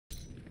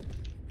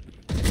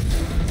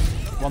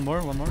One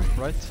more,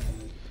 right.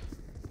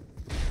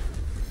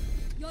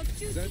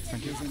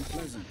 Thank you.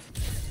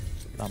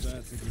 Damn.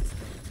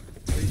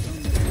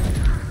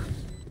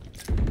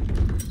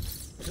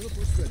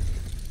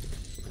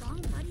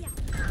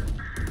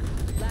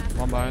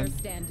 One behind.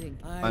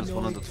 Minus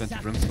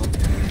 120 brimstone.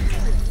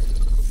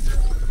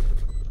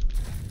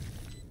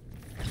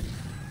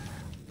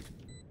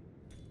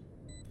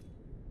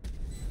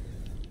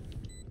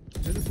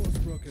 Teleport's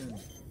broken.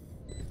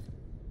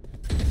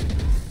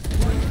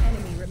 One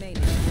enemy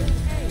remaining.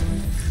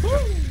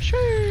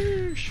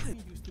 Sheesh.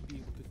 Used to be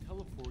able to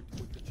teleport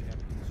with the champions.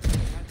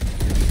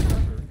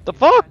 The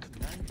fuck?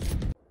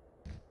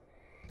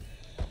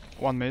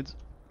 One mid.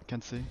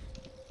 Can't see.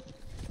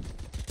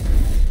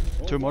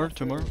 Two more.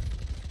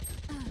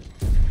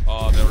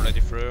 Oh, they're already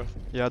through.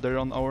 Yeah, they're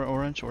on our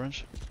orange.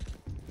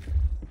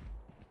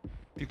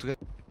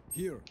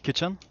 Here.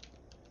 Kitchen.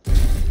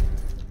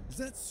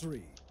 That's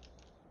 3.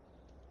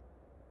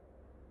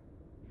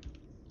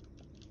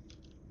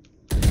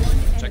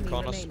 Check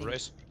corners,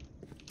 race.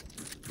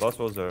 Last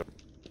was there.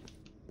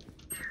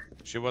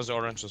 She was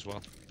orange as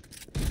well.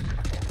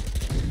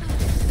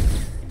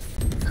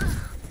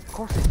 Of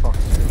course it's fucked.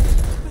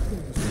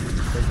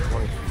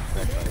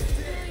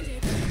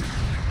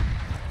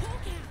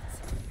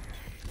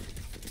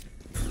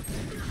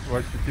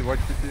 White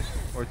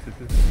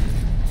city.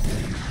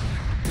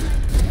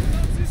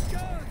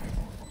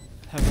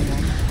 Heaven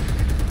one.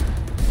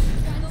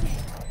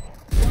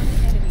 One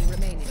enemy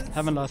remaining.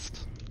 Heaven last.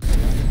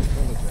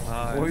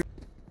 Nice.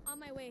 On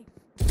my way.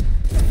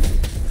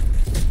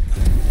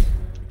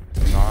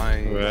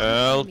 Nice.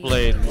 Well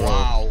played, bro.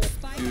 Wow.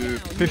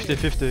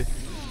 50-50.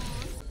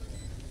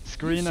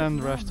 Screen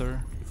and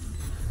rafter.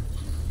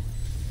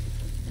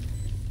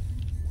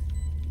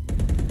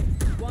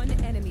 One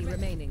enemy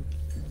remaining.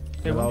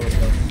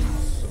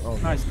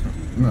 Nice.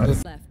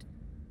 Left.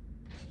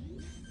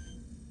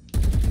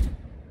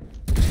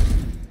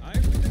 I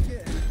win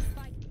again.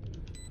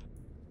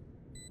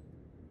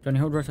 Johnny,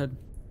 hold right side.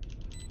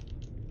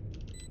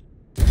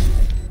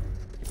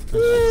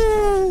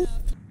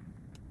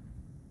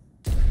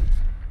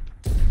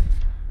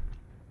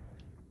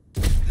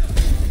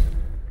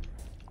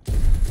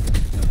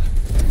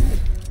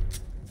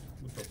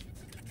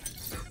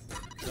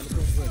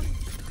 Teleport's ready.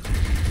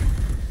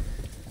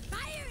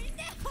 Fire in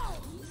the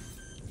hole.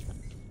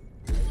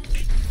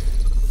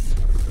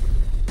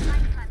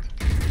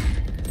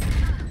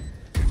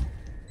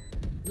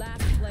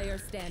 Last player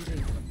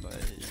standing.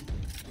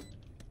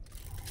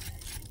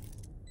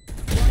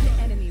 One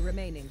enemy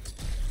remaining.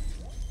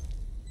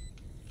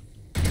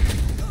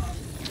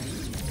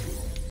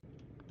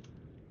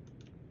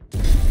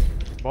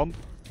 Bomb.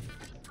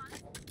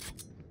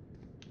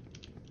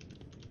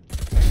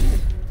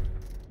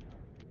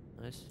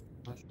 Nice.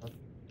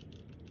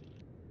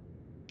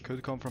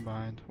 Could come from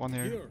behind. One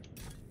here. Here.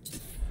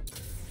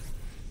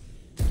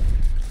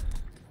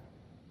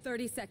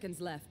 30 seconds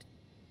left.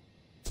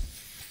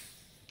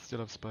 Still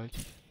have spike.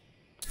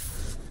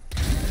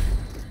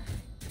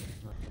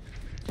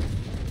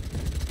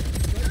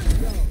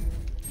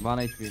 One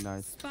HP,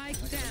 nice.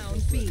 Spike down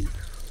B.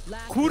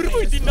 Last Kurwa,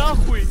 player iди standing.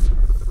 нахуй!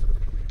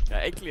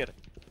 Yeah, clear.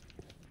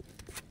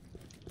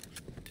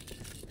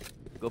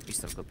 Go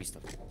pistol.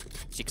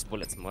 6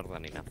 bullets more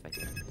than enough, I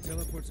think.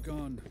 Teleport's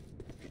gone.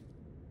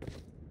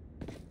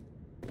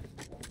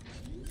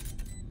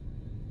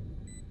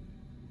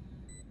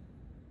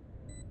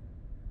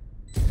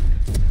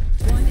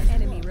 One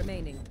enemy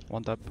remaining.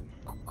 One tap.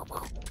 Out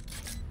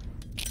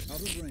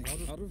of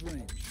range. Out of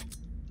range.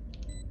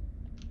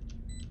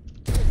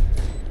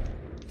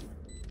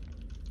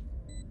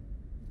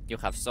 You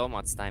have so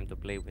much time to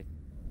play with.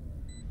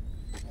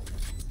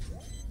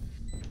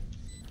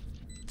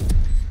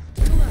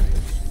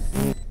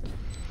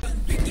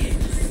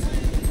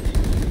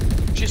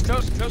 She's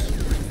close.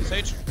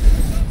 Sage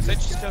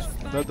is close.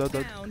 Dead.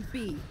 Down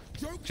B.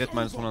 Jet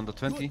minus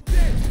 120.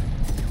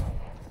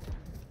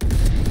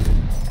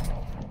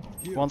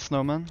 Here. One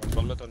snowman.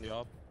 Bullet on the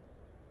up.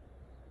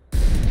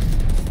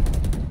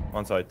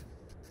 On side.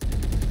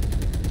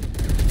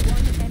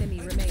 One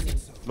enemy remaining.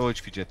 Low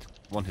HP Jet.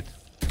 One hit.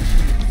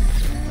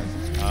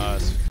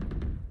 Nice.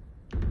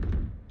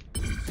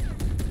 Will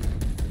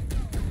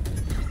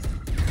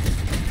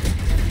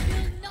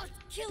not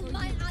kill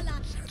my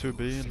ally.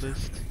 2B at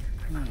least.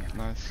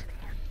 Nice.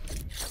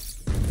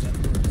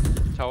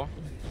 Tower.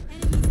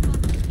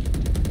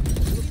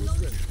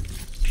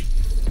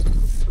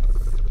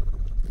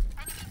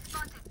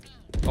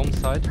 On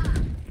side.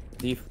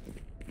 Leave.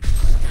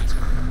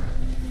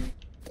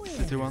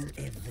 City one.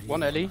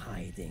 One Ellie.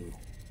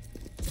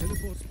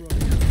 Teleport's broken.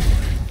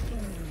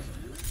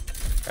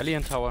 Ellie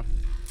and tower.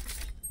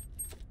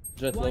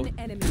 Jet low. One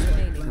enemy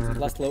remaining.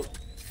 Last low.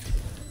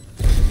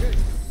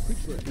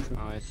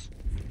 Nice.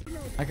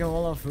 I can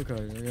wall off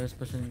hookah. You're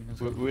pushing.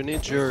 We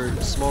need your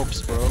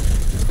smokes, bro.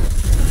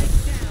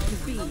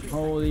 Spike down B.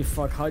 Holy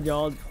fuck, how'd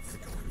y'all.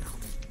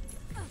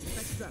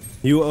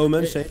 You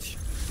Omen, Sage.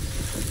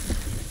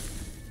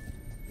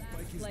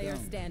 Player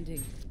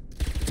standing.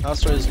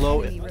 Acer is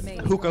low. Enemy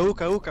remaining.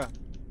 Hookah.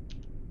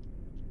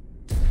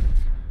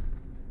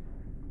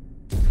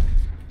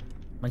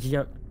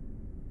 Your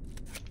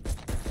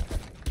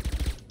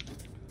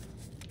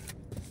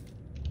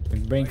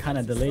brain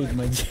kinda delayed,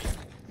 Maji.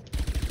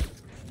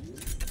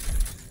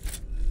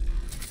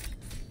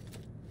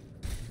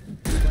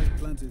 Spike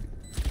planted.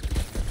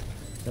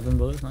 7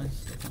 bullets,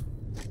 nice.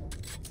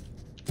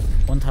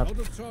 One tap. Out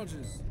of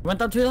charges.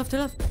 Went up, 2 left, 2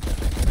 left.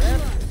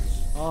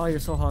 Oh, you're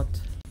so hot.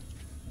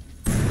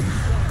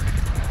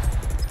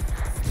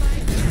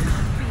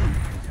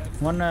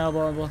 One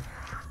elbow.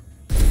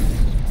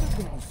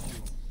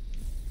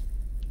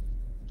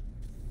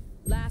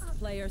 Last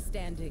player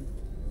standing.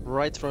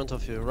 Right front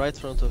of you, right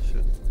front of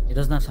you. He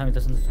doesn't have time, he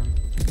doesn't have time.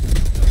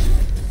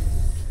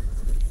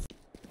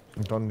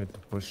 You don't need to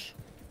push.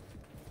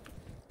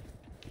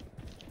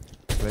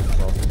 Wait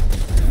for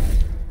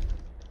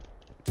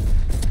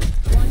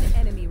One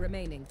enemy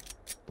remaining.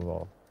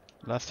 wall.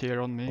 Last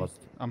here on me. What?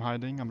 I'm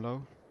hiding, I'm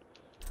low.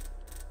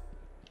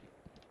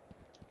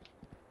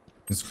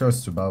 It's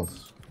close to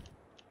both.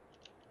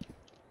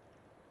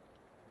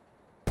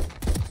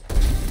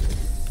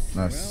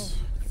 Nice.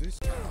 This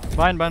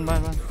Bind. is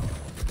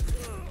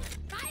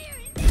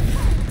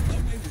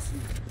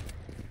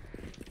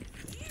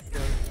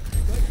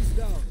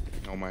down.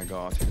 Oh my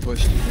god.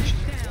 Pushed.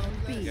 Down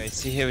B. Guys,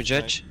 see here,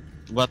 Judge.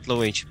 What low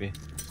HP?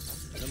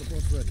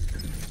 Teleport's ready.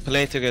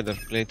 Play together,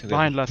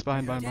 Behind last,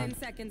 behind. 10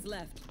 seconds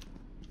left.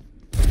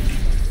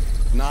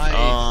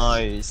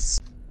 Nice.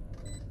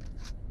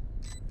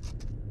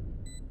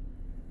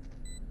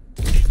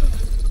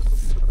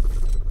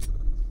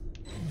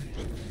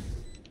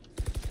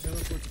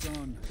 Teleport's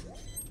gone.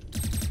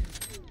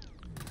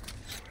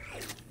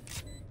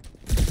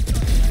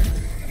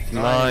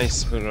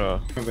 Nice, bro.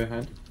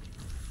 Behind.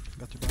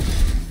 Got you back.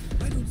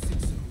 I don't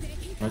think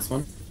so. Nice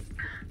one.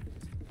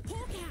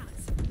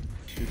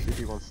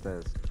 CT one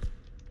stairs.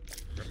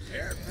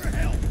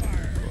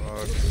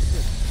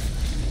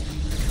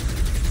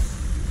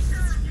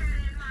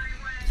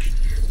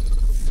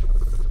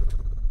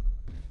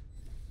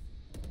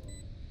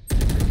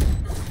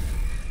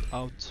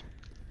 Out.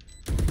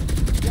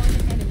 One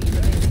enemy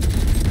remaining.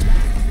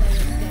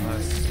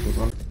 Last player standing. Good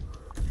one.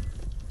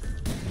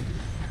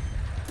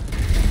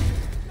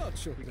 Not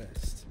your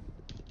best.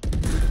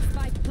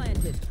 Spike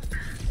planted.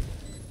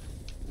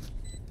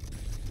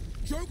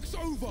 Joke's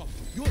over.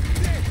 You're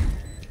dead.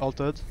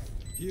 Altered.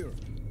 Here.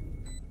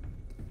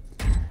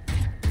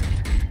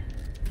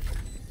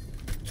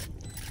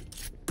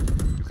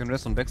 You can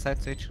rest on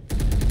backside, Sage.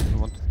 If you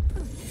want.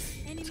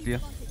 It's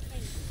clear.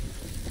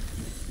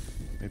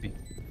 Maybe.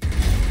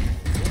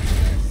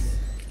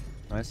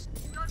 Nice.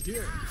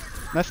 Here.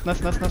 Nest. One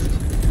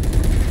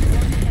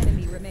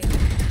enemy remaining.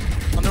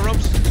 On the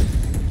ropes.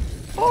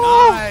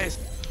 Nice.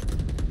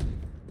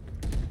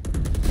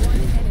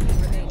 One enemy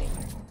remaining.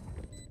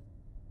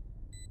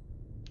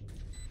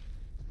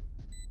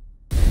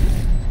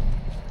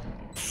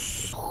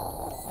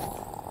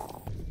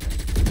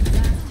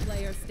 Last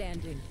player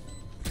standing.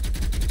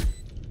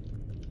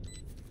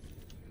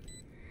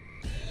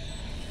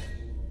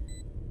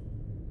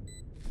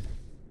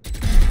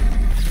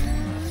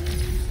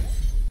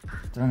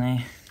 Don't know.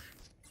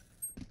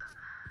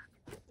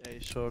 A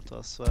short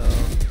as well.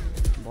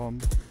 Bomb.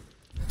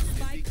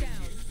 Spike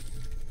down.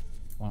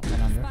 One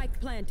under. Spike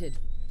planted.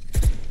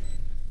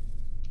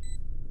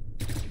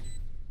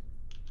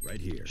 Right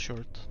here.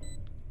 Short.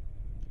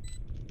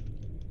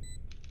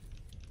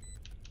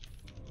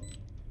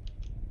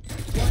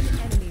 One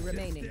enemy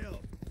remaining.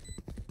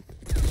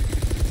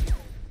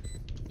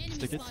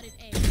 Stick it.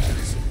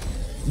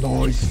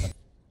 Nice.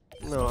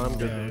 No, I'm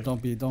good. Yeah,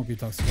 don't be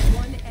toxic.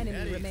 One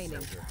enemy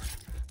remaining.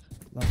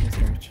 Last one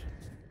storage.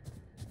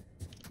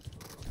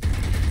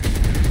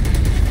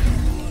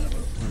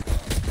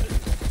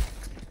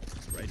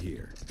 Right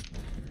here.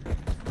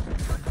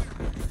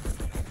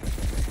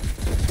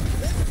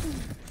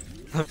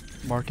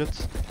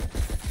 Market.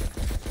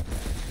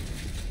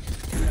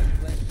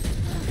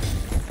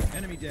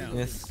 Enemy down.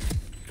 Yes.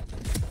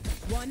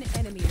 One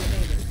enemy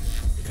remaining.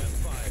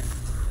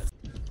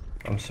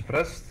 I'm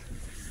suppressed.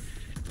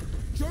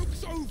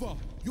 Joke's over.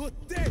 You're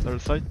dead.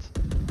 Third sight.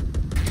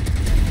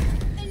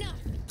 Enough.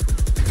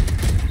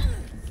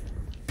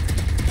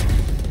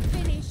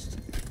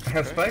 I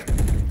have spike.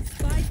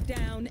 Spike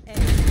down A.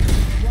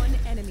 One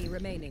enemy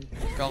remaining.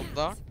 Calm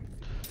down.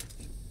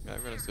 Yeah,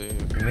 I'm gonna stay.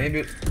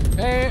 Maybe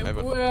Hey, Maybe.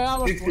 I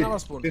was 50, I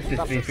was spawned.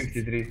 53,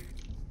 53.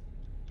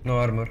 No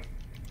armor.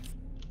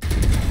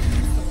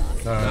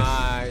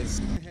 Nice.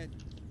 Nice.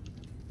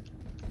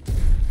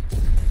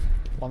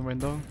 One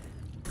window.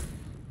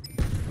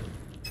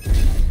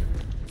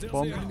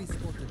 Bomb. Enemy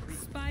spotted.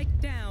 Spike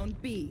down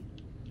B.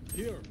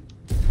 Here.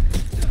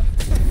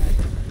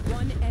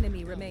 One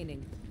enemy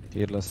remaining.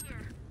 Fearless.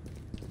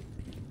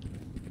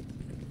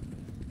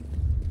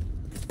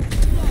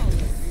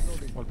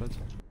 Well played.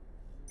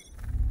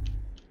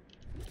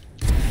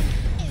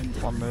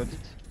 One mid.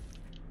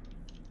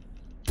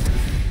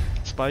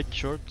 Spike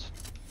short.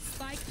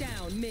 Spike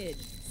down mid.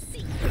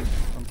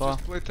 Anta.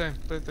 Play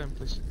time,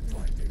 please.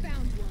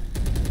 Found one.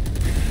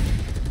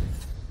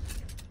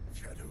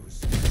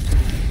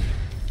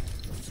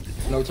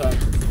 No time.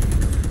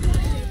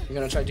 I'm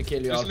gonna try to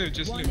kill you. Just Out. leave,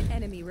 just One leave.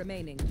 enemy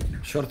remaining.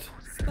 Short.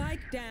 Spike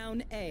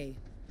down A.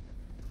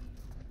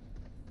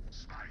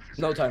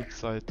 No time.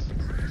 Side.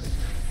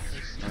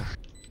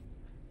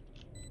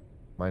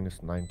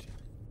 Minus 90.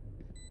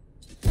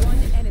 One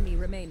enemy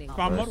remaining.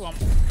 One more, one.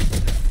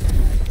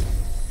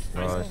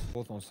 Nice.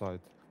 Both on side.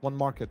 One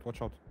market,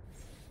 watch out.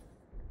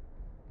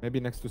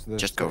 Maybe next to the.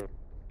 Just go.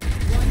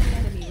 One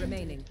enemy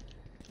remaining.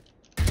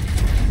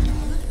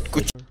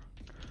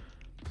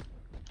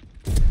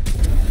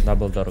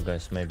 Double door,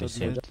 guys. Maybe That's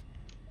see. mid.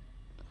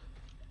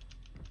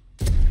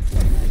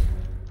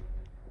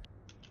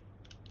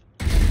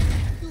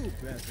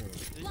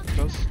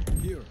 Close.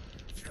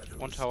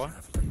 One tower.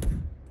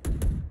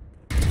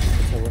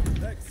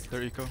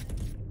 Their eco.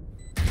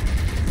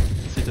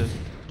 Seated.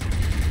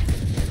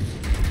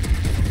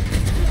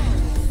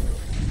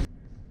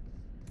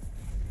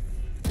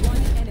 One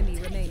enemy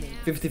remaining.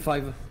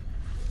 55.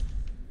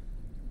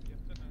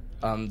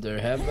 Under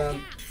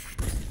heaven.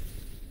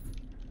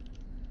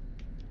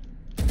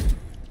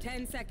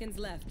 10 seconds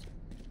left.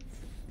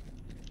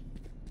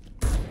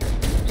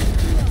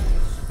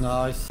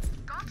 Nice.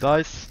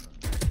 Dice.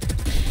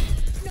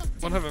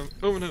 One heaven.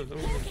 Oh no, no.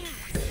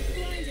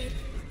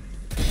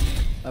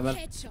 Heaven.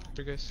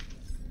 You guys.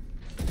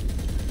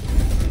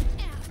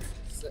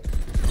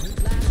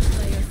 Last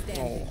player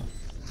standing.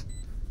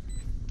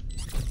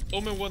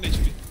 Omen 1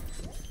 HP.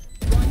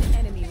 One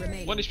enemy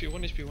remaining. 1 HP,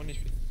 1 HP, 1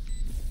 HP.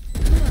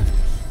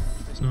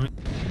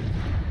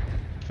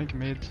 I think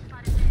mid.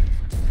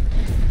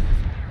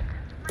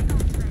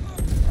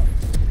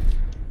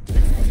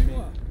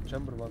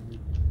 Chamber one.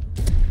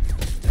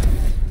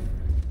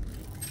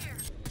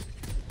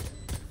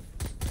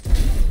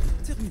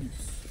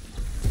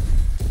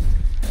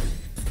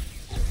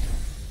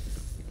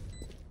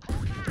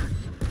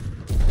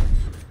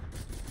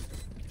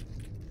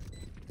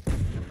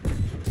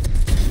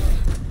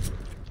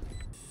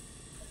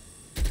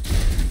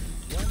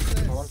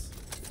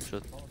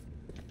 Shoot.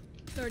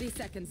 30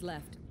 seconds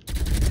left.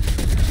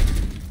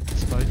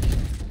 Spike.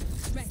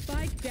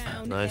 Spike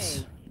down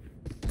Nice. A.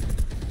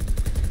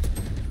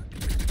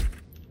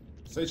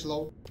 Sage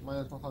low.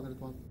 Minus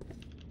 101.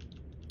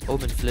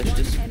 Omen flashed One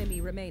this.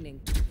 enemy remaining.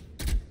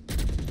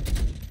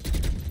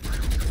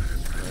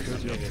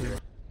 Goes you up here.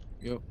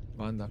 Yo,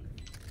 Vanda.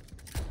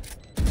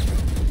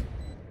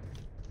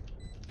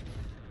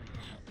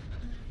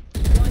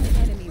 One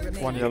enemy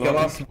remaining. One The yellow.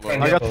 last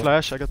one I got yellow.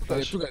 flash, I got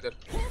flash. Together.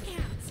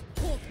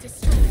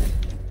 Destroyed.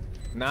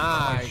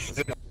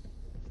 Nice.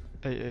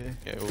 Hey.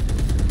 Yeah,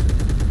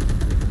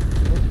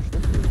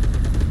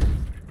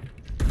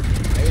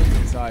 I am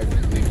inside.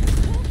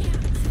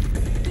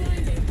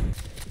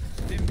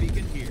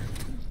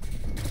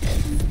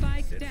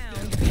 Spike down.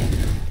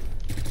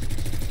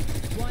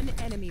 One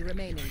enemy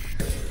remaining.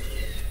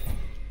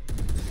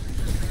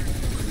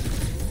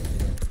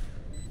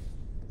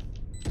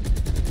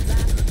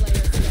 Last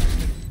player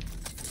standing.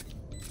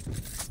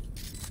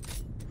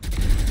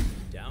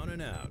 Down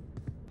and out.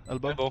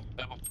 Elbow.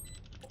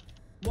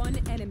 One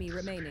enemy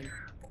remaining.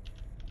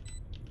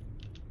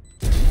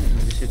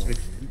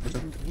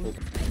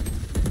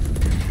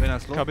 Very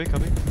nice. Cubby.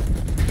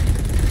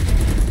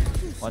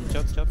 One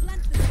chop. One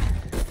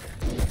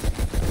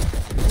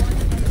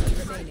enemy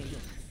remaining.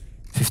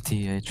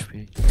 50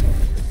 HP.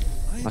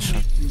 Last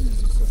shot.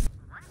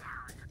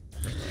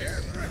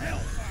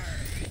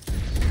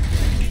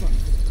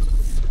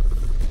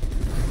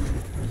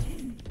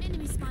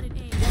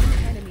 One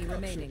enemy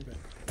remaining.